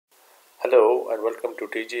Hello and welcome to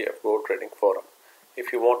TGF Gold Trading Forum.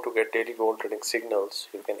 If you want to get daily gold trading signals,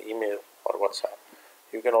 you can email or WhatsApp.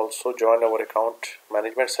 You can also join our account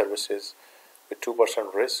management services with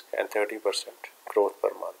 2% risk and 30% growth per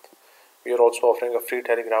month. We are also offering a free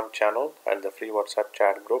Telegram channel and the free WhatsApp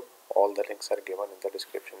chat group. All the links are given in the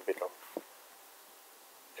description below.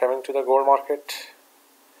 Coming to the gold market,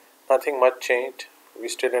 nothing much changed. We're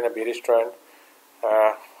still in a bearish trend.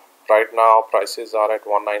 Right now prices are at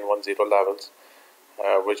 1910 levels,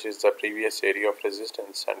 which is the previous area of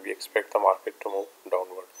resistance, and we expect the market to move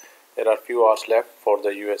downward. There are few hours left for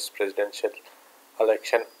the US presidential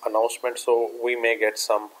election announcement, so we may get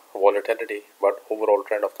some volatility, but overall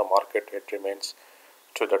trend of the market, it remains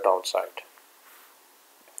to the downside.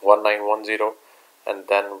 1910, and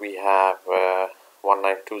then we have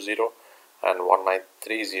 1920 and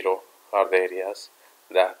 1930 are the areas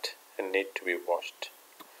that need to be watched.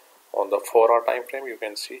 On the 4-hour time frame, you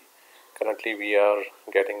can see currently we are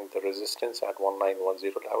getting the resistance at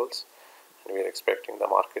 1910 levels, and we are expecting the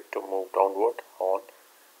market to move downward on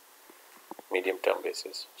medium term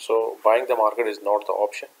basis. So buying the market is not the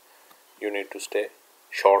option. You need to stay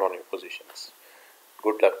short on your positions.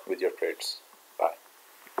 Good luck with your trades.